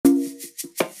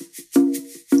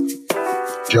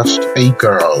just a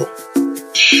girl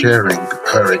sharing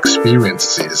her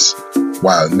experiences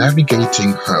while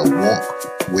navigating her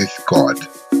walk with God.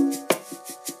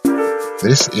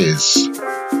 This is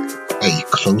A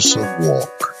Closer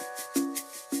Walk.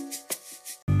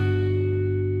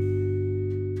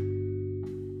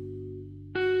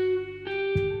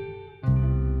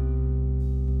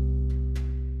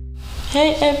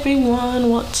 Hey everyone,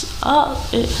 what's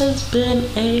up? It has been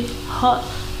a hot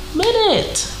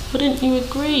minute, wouldn't you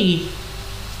agree?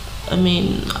 I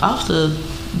mean, after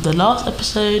the last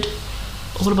episode,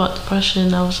 all about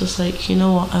depression, I was just like, you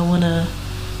know what, I want to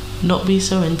not be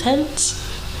so intense.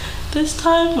 This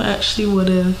time, I actually want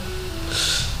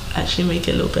to make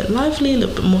it a little bit lively, a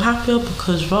little bit more happier,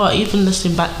 because even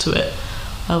listening back to it,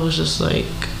 I was just like,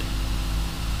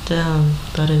 damn,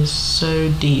 that is so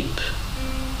deep.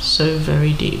 So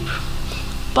very deep.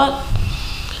 But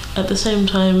at the same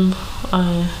time,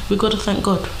 we got to thank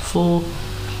God for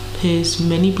his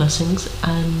many blessings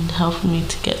and helping me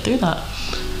to get through that.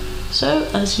 So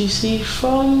as you see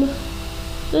from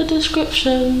the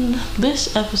description,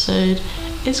 this episode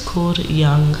is called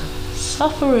Young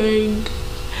Suffering.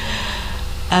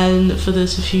 And for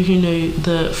those of you who know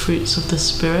the fruits of the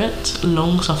spirit,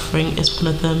 long suffering is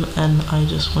one of them, and I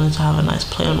just wanted to have a nice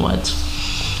play on words.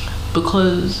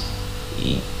 Because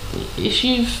if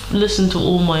you've listened to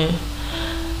all my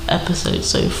episodes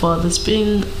so far, there's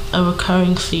been a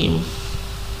recurring theme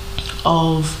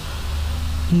of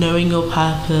knowing your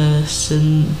purpose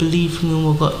and believing in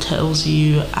what God tells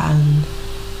you, and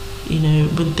you know,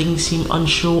 when things seem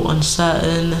unsure,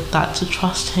 uncertain, that to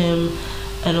trust him.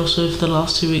 And also for the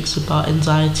last 2 weeks about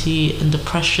anxiety and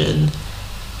depression,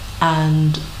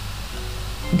 and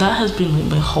that has been like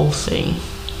my whole thing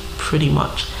pretty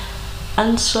much.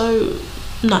 And so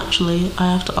naturally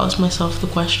I have to ask myself the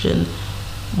question,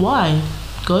 why?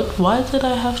 God, why did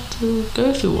I have to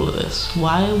go through all of this?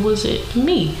 Why was it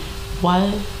me?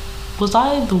 Why was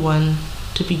I the one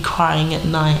to be crying at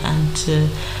night and to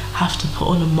have to put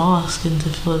on a mask and to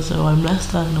feel as though I'm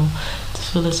less than, or to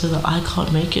feel as though I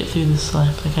can't make it through this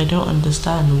life? Like, I don't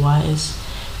understand. Why is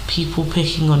people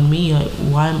picking on me? Like,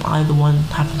 why am I the one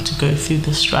having to go through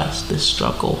this stress, this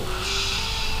struggle?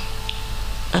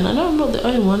 And I know I'm not the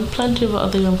only one. Plenty of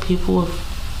other young people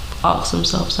have asked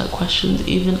themselves that question.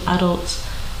 Even adults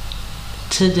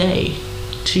today,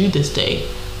 to this day,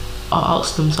 are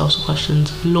asking themselves the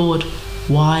questions, Lord,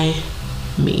 why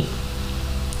me?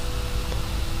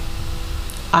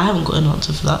 I haven't got an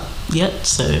answer for that yet,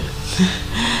 so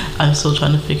I'm still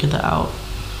trying to figure that out.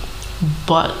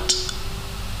 But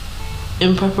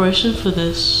in preparation for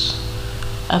this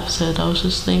episode, I was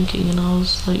just thinking, and I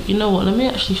was like, you know what, let me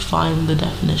actually find the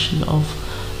definition of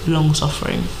long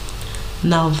suffering.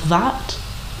 Now that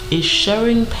is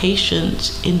showing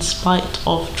patience in spite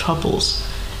of troubles,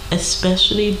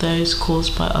 especially those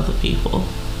caused by other people.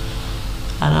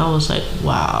 And I was like,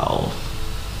 wow.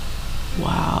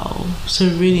 So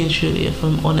really and truly, if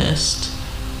I'm honest,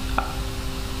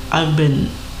 I've been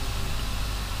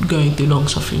going through long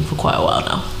suffering for quite a while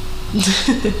now.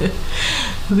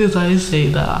 Because I say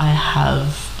that I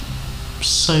have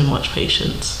so much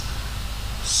patience,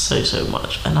 so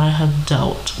much, and I have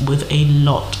dealt with a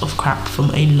lot of crap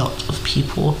from a lot of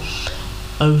people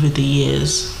over the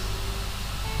years,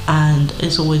 and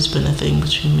it's always been a thing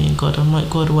between me and God. I'm like,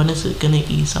 God, when is it gonna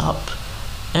ease up?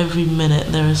 Every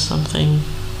minute there is something.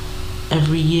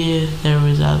 Every year there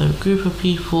is either a group of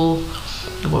people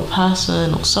or a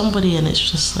person or somebody, and it's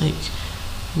just like,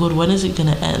 God, when is it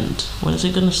gonna end? When is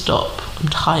it gonna stop? I'm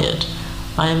tired.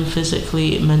 I am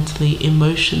physically, mentally,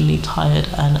 emotionally tired,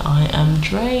 and I am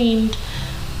drained,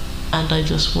 and I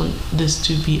just want this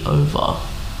to be over.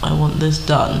 I want this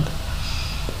done.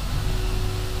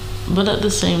 But at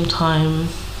the same time,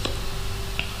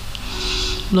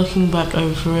 looking back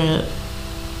over it,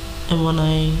 and when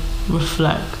I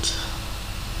reflect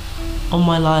on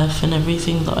my life and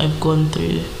everything that I've gone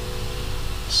through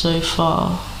so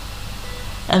far,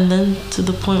 and then to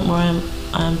the point where I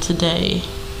am today,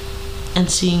 and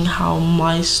seeing how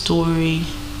my story,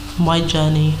 my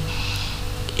journey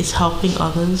is helping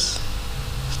others,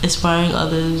 inspiring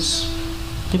others,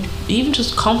 maybe even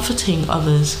just comforting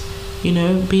others, you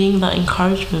know, being that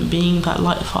encouragement, being that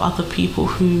light for other people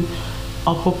who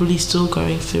are probably still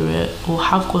going through it, or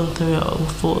have gone through it, or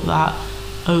thought that,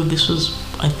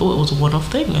 I thought it was a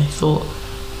one-off thing. I thought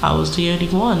I was the only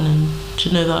one, and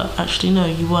to know that actually no,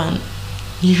 you weren't.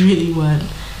 You really weren't.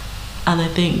 And I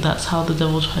think that's how the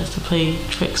devil tries to play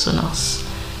tricks on us,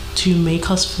 to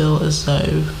make us feel as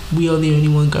though we are the only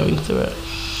one going through it,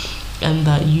 and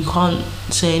that you can't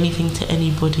say anything to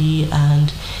anybody,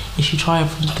 and if you try,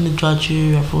 everyone's gonna judge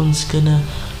you, everyone's gonna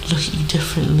look at you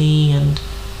differently, and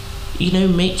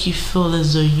make you feel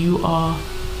as though you are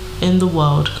in the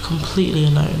world completely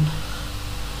alone,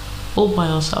 all by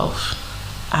yourself,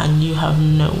 and you have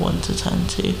no one to turn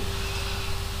to.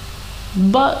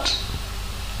 But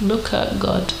look at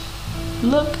God.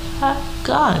 Look at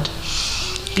God.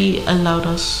 He allowed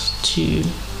us to,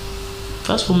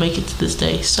 first of all, make it to this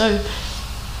day. So,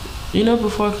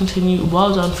 before I continue,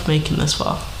 well done for making this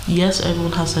far. Yes,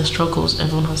 everyone has their struggles,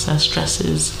 everyone has their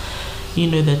stresses,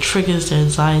 their triggers, their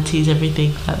anxieties,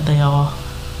 everything that they are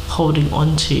holding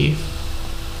on to.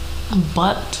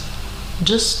 But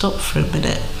just stop for a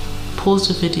minute. Pause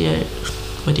the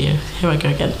video, here I go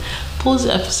again. Pause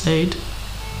the episode,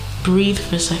 breathe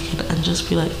for a second, and just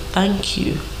be like, thank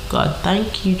you, God.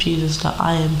 Thank you, Jesus, that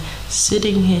I am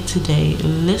sitting here today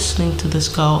listening to this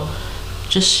girl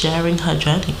just sharing her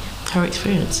journey, her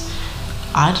experience.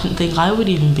 I didn't think I would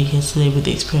even be here today with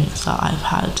the experience that I've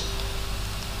had.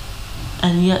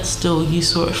 And yet still you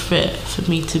saw it fit for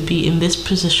me to be in this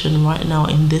position right now,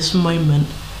 in this moment,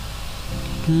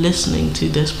 listening to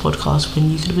this podcast when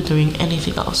you could have been doing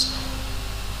anything else.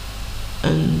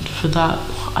 And for that,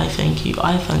 I thank you.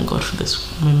 I thank God for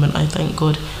this moment. I thank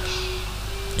God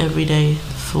every day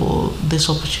for this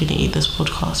opportunity, this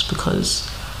podcast, because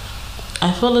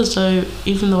I feel as though,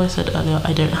 even though I said earlier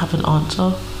I don't have an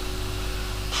answer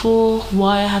for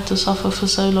why I had to suffer for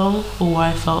so long, or why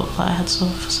I felt that I had to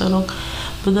suffer for so long,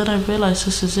 but then I realised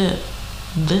this is it.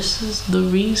 This is the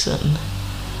reason.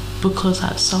 Because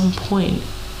at some point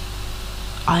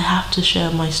I have to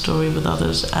share my story with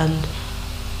others, and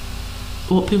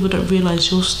what people don't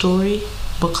realise, your story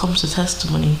becomes a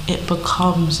testimony. It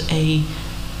becomes a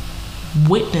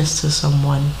witness to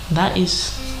someone. That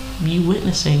is you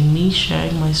witnessing me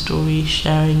sharing my story,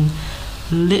 sharing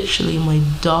literally my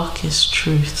darkest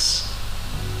truths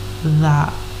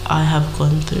that I have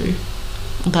gone through,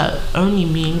 that only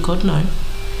me and God know.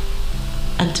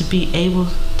 And to be able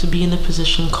to be in a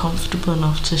position comfortable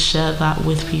enough to share that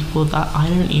with people that I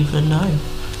don't even know.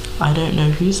 I don't know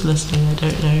who's listening. I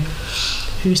don't know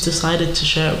who's decided to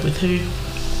share it with who.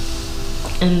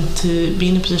 And to be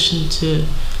in a position to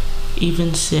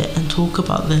even sit and talk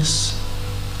about this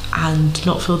and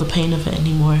not feel the pain of it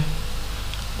anymore,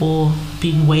 or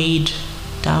being weighed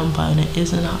down by it,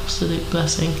 is an absolute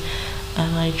blessing.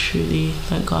 And I truly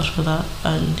thank God for that.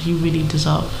 And He really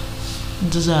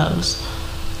deserves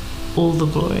all the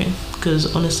glory, because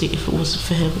honestly, if it wasn't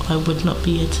for Him, I would not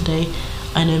be here today.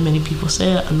 I know many people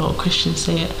say it, a lot of Christians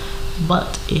say it,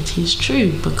 but it is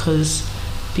true, because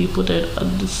people don't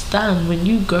understand when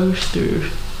you go through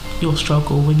your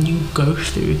struggle, when you go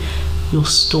through your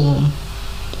storm,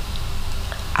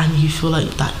 and you feel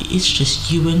like that it's just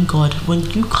you and God, when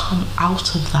you come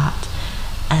out of that,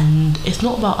 and it's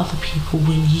not about other people,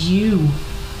 when you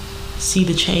see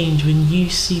the change, when you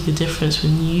see the difference,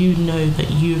 when you know that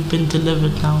you've been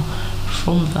delivered now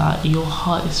from that, your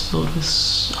heart is filled with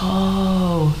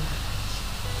so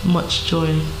much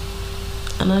joy.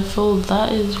 And I feel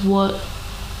that is what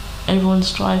everyone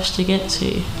strives to get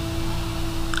to.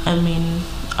 I mean,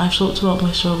 I've talked about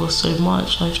my struggles so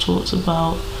much. I've talked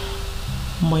about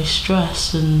my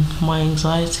stress and my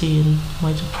anxiety and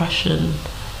my depression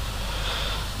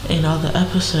in other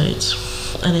episodes,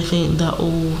 and I think that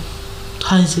all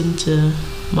ties into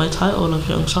my title of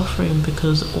Young Suffering,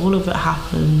 because all of it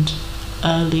happened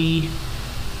early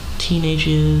teenage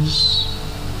years,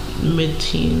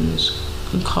 mid-teens,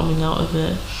 and coming out of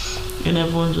it, and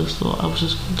everyone just thought I was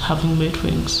just having mood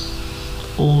swings,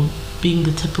 or being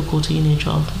the typical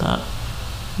teenager that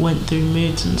went through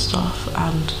moods and stuff.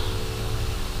 And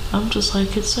I'm just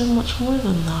like, it's so much more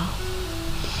than that.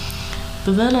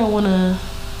 But then I want to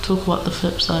talk about the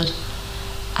flip side,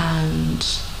 and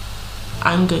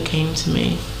anger came to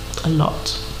me a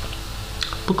lot,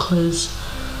 because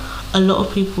a lot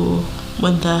of people,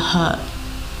 when they're hurt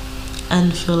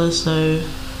and feel as though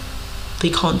they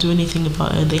can't do anything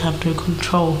about it, they have no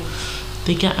control,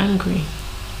 they get angry,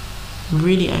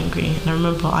 really angry. And I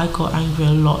remember I got angry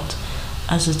a lot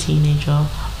as a teenager.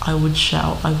 I would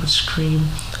shout, I would scream,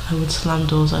 I would slam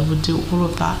doors, I would do all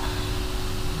of that.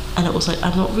 And it was like,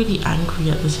 I'm not really angry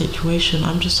at the situation,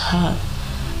 I'm just hurt.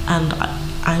 And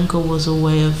anger was a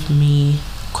way of me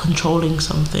controlling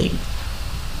something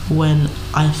when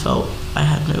I felt I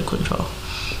had no control.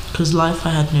 Because life I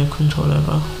had no control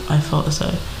over. I felt as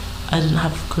though I didn't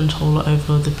have control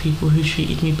over the people who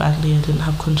treated me badly. I didn't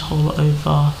have control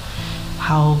over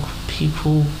how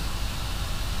people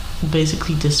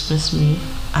basically dismissed me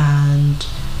and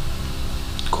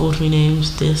called me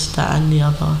names, this, that and the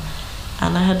other.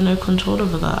 And I had no control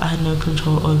over that. I had no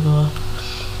control over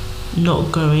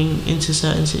not going into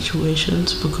certain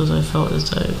situations because I felt as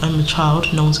though I'm a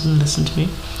child, no one's going to listen to me.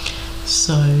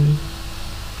 So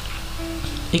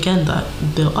again, that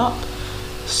built up.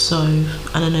 So,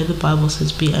 and I know the Bible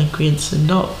says be angry and sin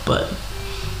not, but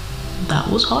that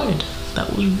was hard.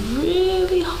 That was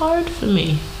really hard for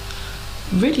me.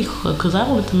 Really hard, because I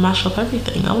wanted to mash up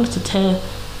everything. I wanted to tear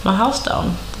my house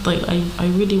down. Like, I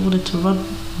really wanted to run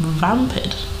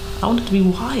rampant. I wanted to be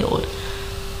wild.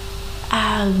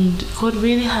 And God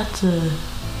really had to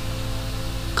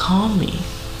calm me.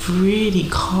 Really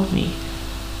calm me.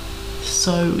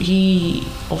 So he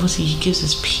gives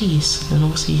his peace, and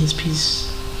obviously his peace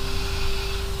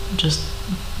just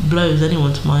blows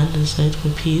anyone's mind and says,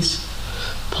 my peace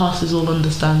passes all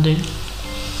understanding.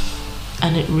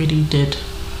 And it really did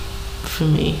for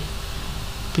me,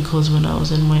 because when I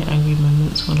was in my angry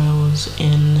moments, when I was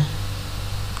in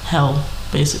hell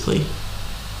basically,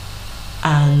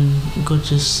 and God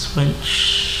just went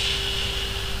shh,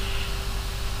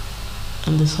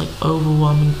 and this like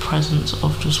overwhelming presence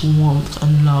of just warmth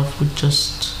and love would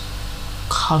just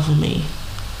cover me.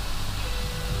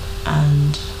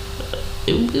 And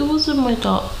it was in my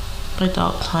dark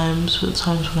times, with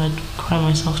times when I'd cry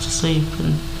myself to sleep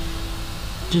and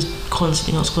just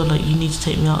constantly ask God, like, you need to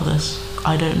take me out of this.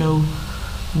 I don't know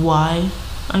why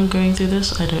I'm going through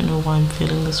this. I don't know why I'm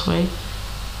feeling this way.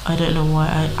 I don't know why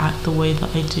I act the way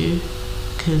that I do,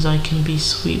 because I can be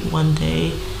sweet one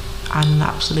day and an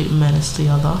absolute menace the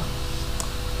other.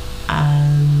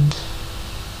 And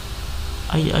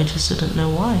I just didn't know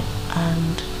why.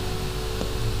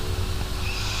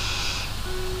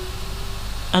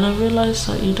 And I realised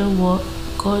that, you know what,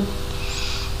 God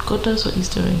knows what he's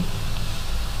doing.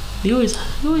 He always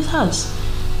has.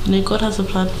 You know, God has a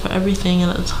plan for everything,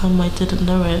 and at the time I didn't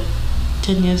know it.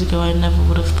 10 years ago I never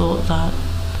would have thought that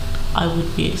I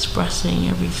would be expressing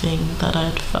everything that I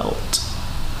had felt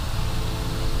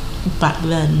back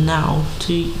then now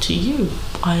to you.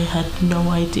 I had no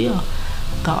idea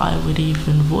that I would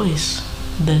even voice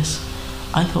this.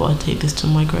 I thought I'd take this to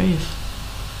my grave.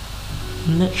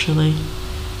 Literally,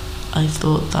 I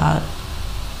thought that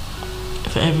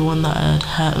for everyone that had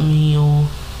hurt me or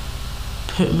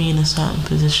put me in a certain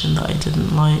position that I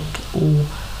didn't like, or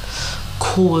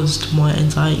caused my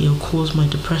anxiety or caused my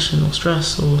depression or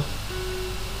stress, or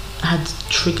had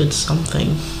triggered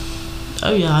something,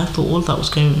 oh yeah, I thought all that was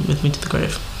going with me to the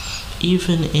grave.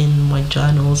 Even in my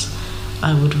journals,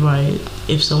 I would write,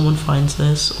 if someone finds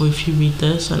this, or if you read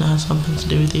this and it has something to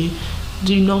do with you,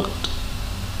 do not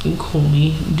call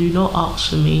me, do not ask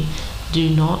for me, do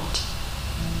not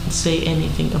say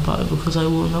anything about it, because I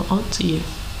will not answer you.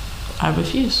 I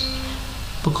refuse,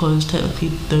 because technically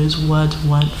those words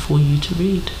weren't for you to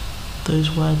read.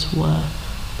 Those words were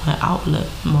my outlet,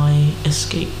 my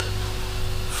escape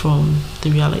from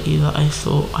the reality that I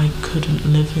thought I couldn't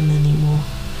live in anymore.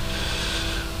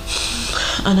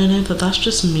 And I know that that's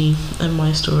just me and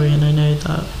my story, and I know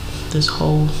that this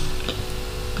whole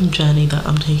journey that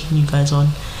I'm taking you guys on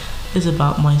is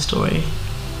about my story.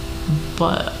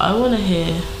 But I want to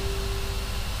hear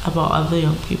about other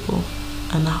young people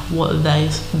and what their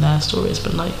story has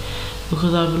been like,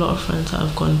 because I have a lot of friends that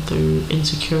have gone through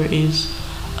insecurities,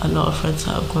 a lot of friends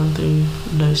that have gone through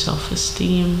low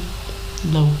self-esteem,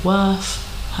 low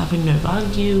worth, having no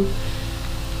value,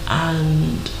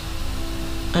 and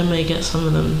I may get some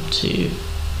of them to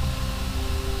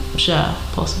share,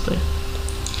 possibly,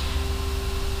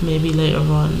 maybe later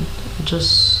on,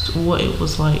 just what it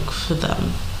was like for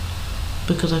them,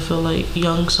 because I feel like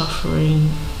young suffering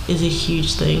is a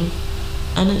huge thing,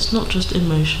 and it's not just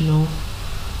emotional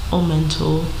or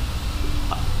mental.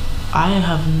 I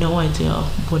have no idea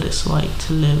what it's like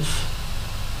to live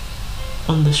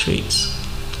on the streets,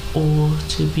 or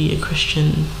to be a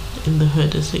Christian in the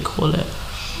hood, as they call it,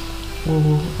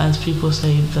 or as people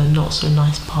say, the not so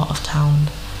nice part of town,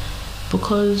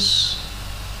 because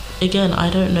again, I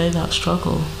don't know that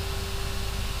struggle,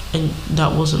 and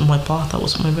that wasn't my path, that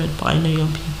wasn't my road. But I know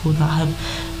young people that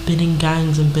have been in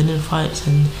gangs and been in fights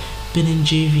and been in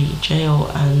jail,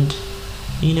 and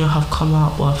you know, have come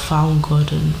out or have found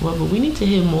God and whatever. We need to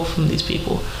hear more from these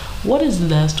people. What is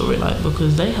their story like?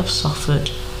 Because they have suffered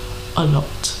a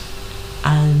lot,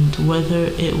 and whether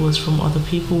it was from other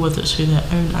people, whether it's through their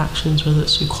own actions, whether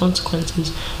it's through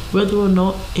consequences, whether or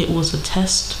not it was a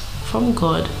test from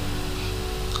God,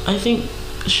 I think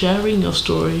sharing your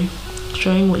story,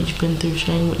 sharing what you've been through,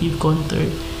 sharing what you've gone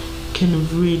through, can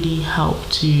really help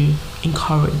to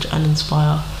encourage and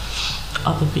inspire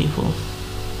other people,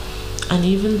 and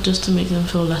even just to make them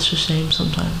feel less ashamed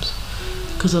sometimes,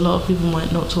 because a lot of people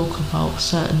might not talk about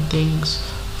certain things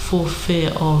for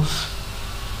fear of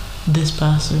this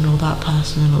person or that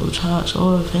person or the church,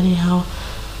 or if anyhow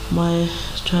my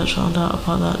church found out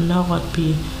about that, now I'd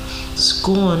be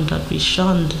scorned, I'd be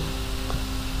shunned.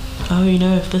 Oh,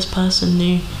 if this person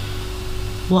knew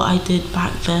what I did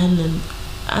back then,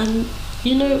 and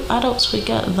adults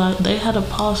forget that they had a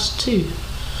past too.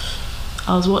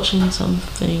 I was watching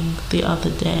something the other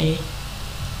day,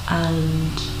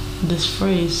 and this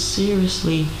phrase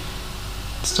seriously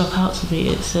stuck out to me.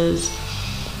 It says,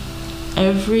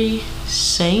 every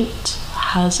saint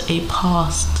has a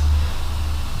past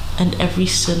and every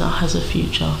sinner has a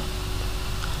future.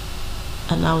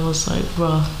 And I was like,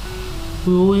 bruh,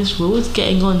 we're always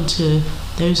getting on to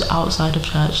those outside of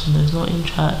church and those not in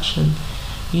church, and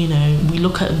we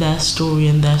look at their story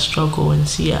and their struggle and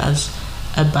see it as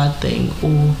a bad thing,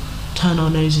 or turn our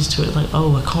noses to it like,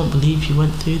 oh, I can't believe you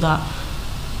went through that.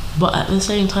 But at the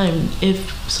same time,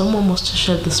 if someone was to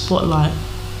shed the spotlight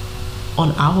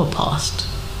on our past,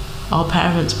 our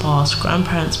parents' past,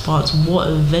 grandparents' past,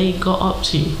 what they got up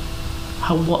to,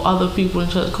 what other people in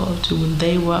church got up to when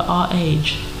they were our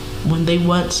age, when they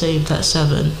weren't saved at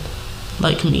 7,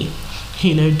 like me,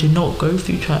 did not go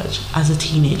through church as a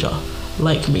teenager,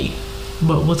 like me,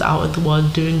 but was out in the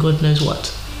world doing God knows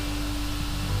what,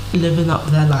 living up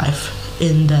their life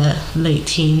in their late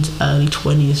teens, early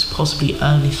 20s, possibly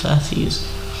early 30s,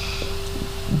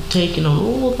 taking on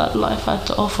all that life had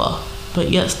to offer, but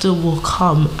yet still will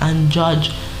come and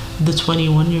judge the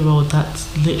 21-year-old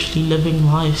that's literally living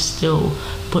life still,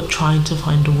 but trying to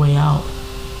find a way out,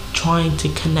 trying to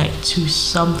connect to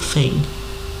something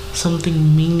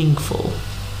meaningful,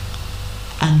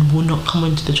 and will not come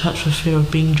into the church for fear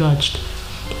of being judged.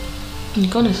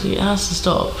 And honestly, it has to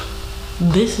stop.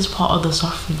 This is part of the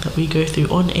suffering that we go through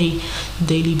on a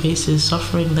daily basis,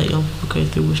 suffering that young people go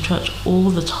through with church all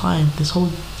the time. This whole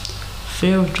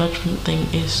fear of judgment thing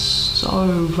is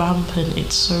so rampant,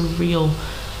 it's so real,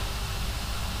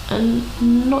 and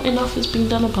not enough is being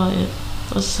done about it.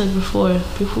 As I said before,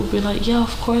 people will be like, yeah,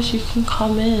 of course you can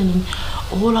come in, and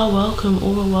all are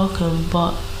welcome,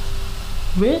 but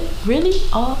really?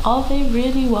 Are they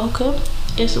really welcome?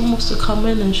 If someone wants to come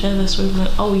in and share their story,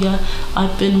 like, oh yeah,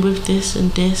 I've been with this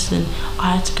and this, and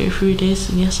I had to go through this,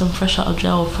 and yes, I'm fresh out of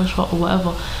jail or fresh out or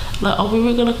whatever, like, are we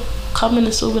really gonna come in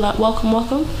and still be like, welcome?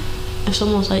 If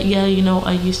someone's like, yeah,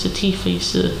 I used to thief, I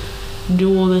used to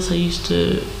do all this, I used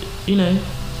to,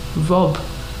 rob,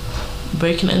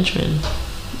 break and entering,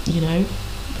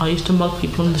 I used to mug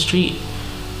people on the street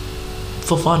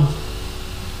for fun,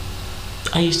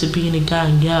 I used to be in a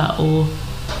gang, yeah, or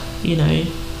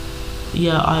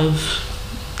yeah, I've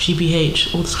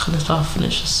GBH, all this kind of stuff, and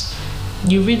it's just,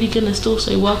 you're really gonna still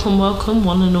say welcome,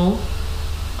 one and all?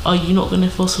 Are you not gonna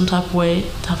feel some type of way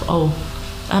to have,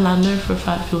 and I know for a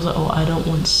fact people like, I don't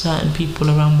want certain people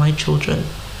around my children,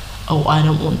 I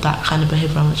don't want that kind of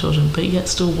behaviour around my children, but yet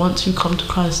still, once you come to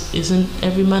Christ, isn't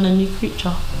every man a new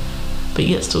creature? But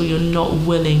yet still, you're not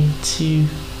willing to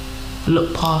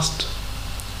look past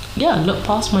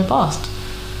my past.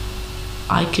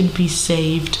 I could be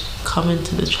saved, come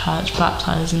into the church,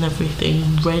 baptized and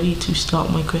everything, ready to start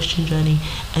my Christian journey,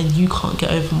 and you can't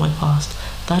get over my past.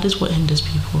 That is what hinders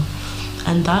people,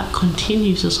 and that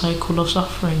continues the cycle of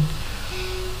suffering.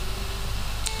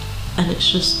 And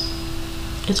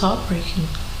it's heartbreaking.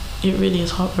 It really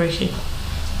is heartbreaking,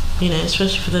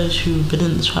 especially for those who've been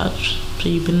in the church. So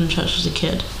you've been in the church as a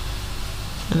kid,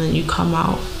 and then you come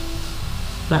out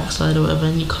backslide or whatever,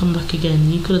 and you come back again.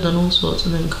 You could have done all sorts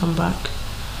and then come back,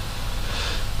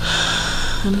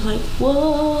 and it's like,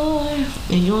 why?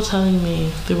 And you're telling me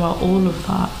throughout all of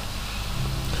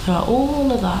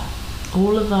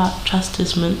that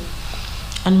chastisement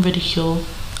and ridicule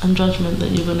and judgment that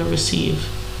you're going to receive,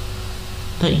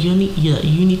 that you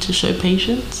need to show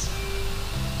patience,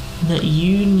 that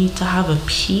you need to have a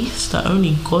peace that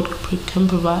only God can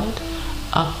provide,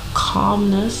 a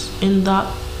calmness in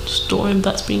that storm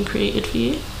that's being created for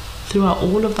you. Throughout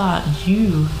all of that,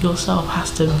 you yourself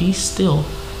has to be still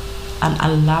and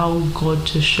allow God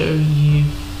to show you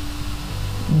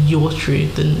your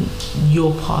truth and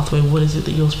your pathway. What is it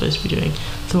that you're supposed to be doing?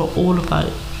 Throughout all of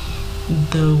that,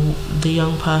 the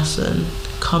young person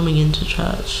coming into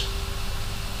church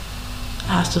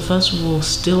has to first of all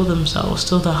still themselves,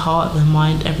 still their heart, their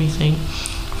mind, everything,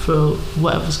 for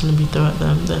whatever's going to be thrown at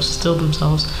them. They have to still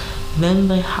themselves. Then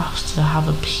they have to have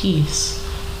a peace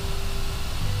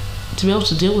to be able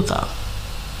to deal with that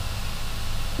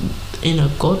in a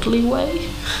godly way.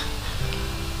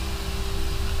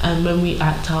 And when we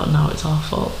act out now, it's our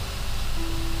fault.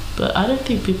 But I don't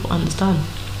think people understand.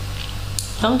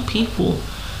 Young people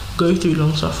go through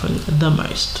long suffering the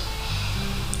most,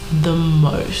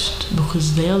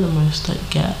 because they are the most that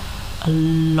get a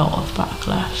lot of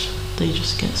backlash. They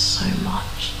just get so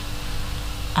much.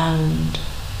 And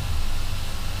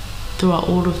throughout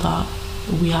all of that,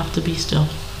 we have to be still.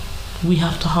 We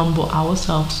have to humble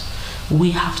ourselves.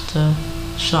 We have to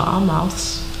shut our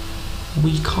mouths.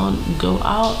 We can't go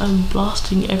out and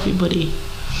blasting everybody,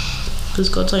 because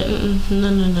God's like,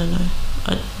 no.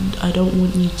 I don't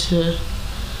want you to,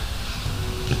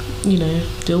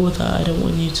 deal with that. I don't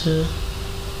want you to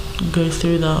go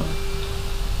through that.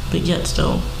 But yet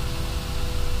still,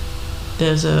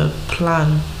 there's a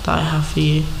plan that I have for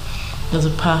you. There's a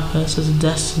purpose, there's a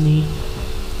destiny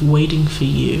waiting for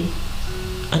you.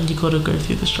 And you gotta go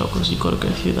through the struggles, you gotta go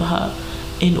through the hurt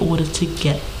in order to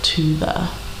get to there.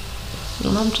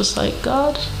 And I'm just like,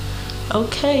 God,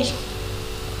 okay.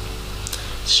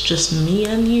 It's just me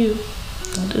and you.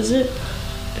 That is it.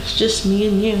 It's just me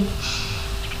and you.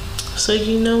 So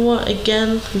you know what?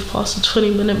 Again, we've passed the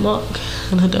 20-minute mark,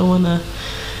 and I don't want to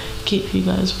keep you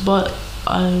guys, but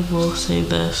I will say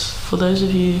this. For those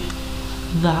of you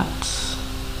that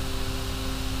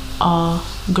are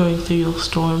going through your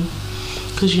storm,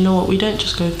 because you know what, we don't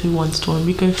just go through one storm,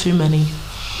 we go through many.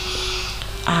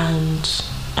 And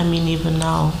I mean, even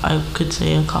now I could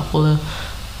say a couple of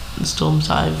storms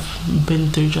I've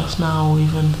been through just now, or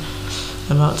even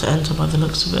about to enter by the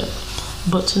looks of it.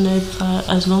 But to know that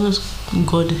as long as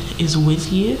God is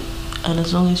with you, and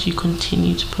as long as you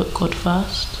continue to put God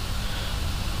first,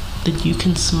 that you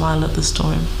can smile at the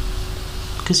storm,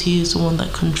 because He is the one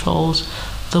that controls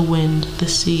the wind, the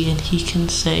sea, and He can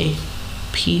say,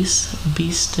 peace,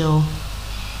 be still,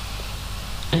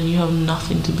 and you have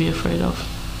nothing to be afraid of.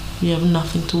 You have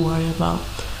nothing to worry about.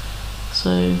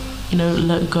 So,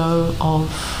 let go of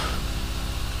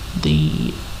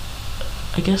the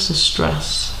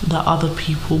stress that other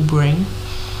people bring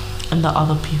and that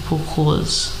other people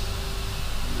cause.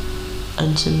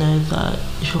 And to know that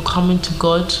if you're coming to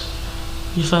God,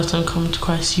 your first time coming to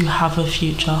Christ, you have a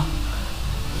future.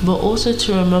 But also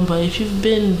to remember, if you've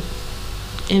been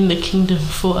in the kingdom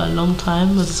for a long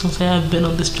time, as I say, I've been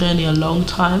on this journey a long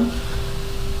time,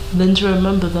 then to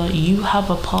remember that you have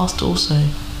a past also.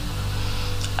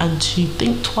 And to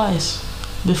think twice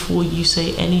before you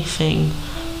say anything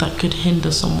that could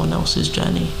hinder someone else's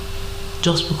journey,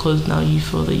 just because now you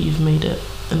feel that you've made it,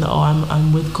 and that,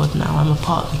 I'm with God now, I'm a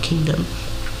part of the kingdom.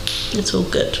 It's all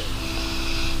good.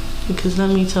 Because let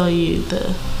me tell you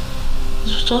that,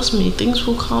 trust me, things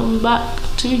will come back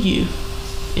to you.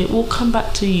 It will come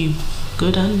back to you,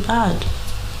 good and bad.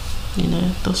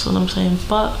 That's what I'm saying.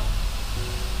 But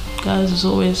guys, as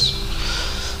always,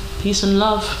 peace and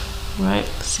love, right?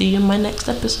 See you in my next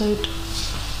episode.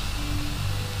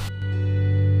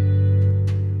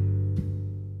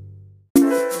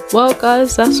 Well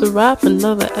guys, that's a wrap.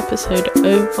 Another episode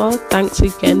over. Thanks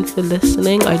again for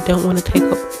listening. I don't want to take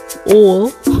up all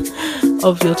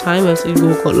of your time, as you've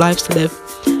all got lives to live.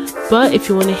 But if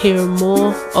you want to hear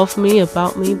more of me,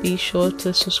 about me, be sure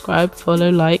to subscribe, follow,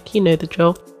 like, you know the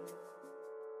drill.